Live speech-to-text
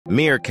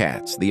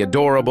Meerkats, the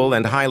adorable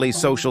and highly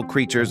social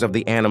creatures of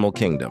the animal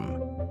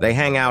kingdom. They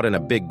hang out in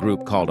a big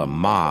group called a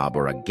mob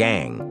or a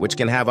gang, which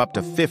can have up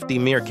to 50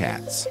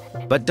 meerkats.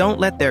 But don't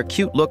let their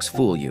cute looks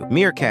fool you.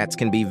 Meerkats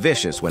can be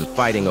vicious when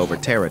fighting over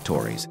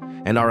territories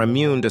and are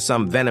immune to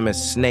some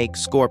venomous snake,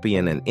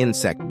 scorpion, and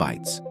insect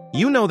bites.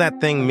 You know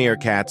that thing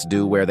meerkats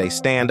do where they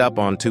stand up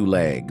on two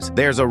legs.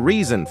 There's a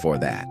reason for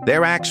that.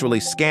 They're actually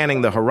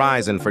scanning the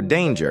horizon for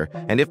danger,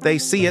 and if they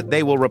see it,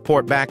 they will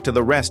report back to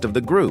the rest of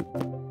the group.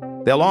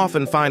 They'll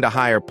often find a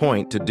higher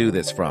point to do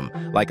this from,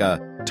 like a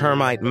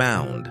termite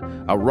mound,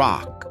 a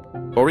rock,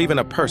 or even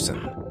a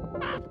person.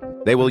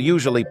 They will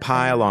usually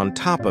pile on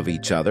top of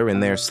each other in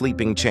their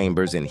sleeping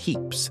chambers in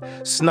heaps,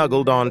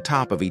 snuggled on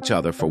top of each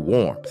other for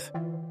warmth.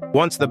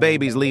 Once the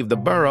babies leave the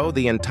burrow,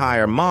 the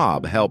entire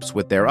mob helps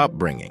with their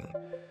upbringing.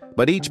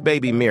 But each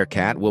baby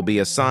meerkat will be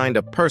assigned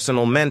a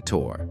personal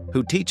mentor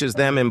who teaches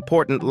them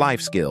important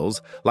life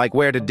skills like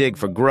where to dig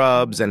for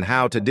grubs and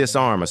how to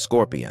disarm a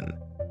scorpion.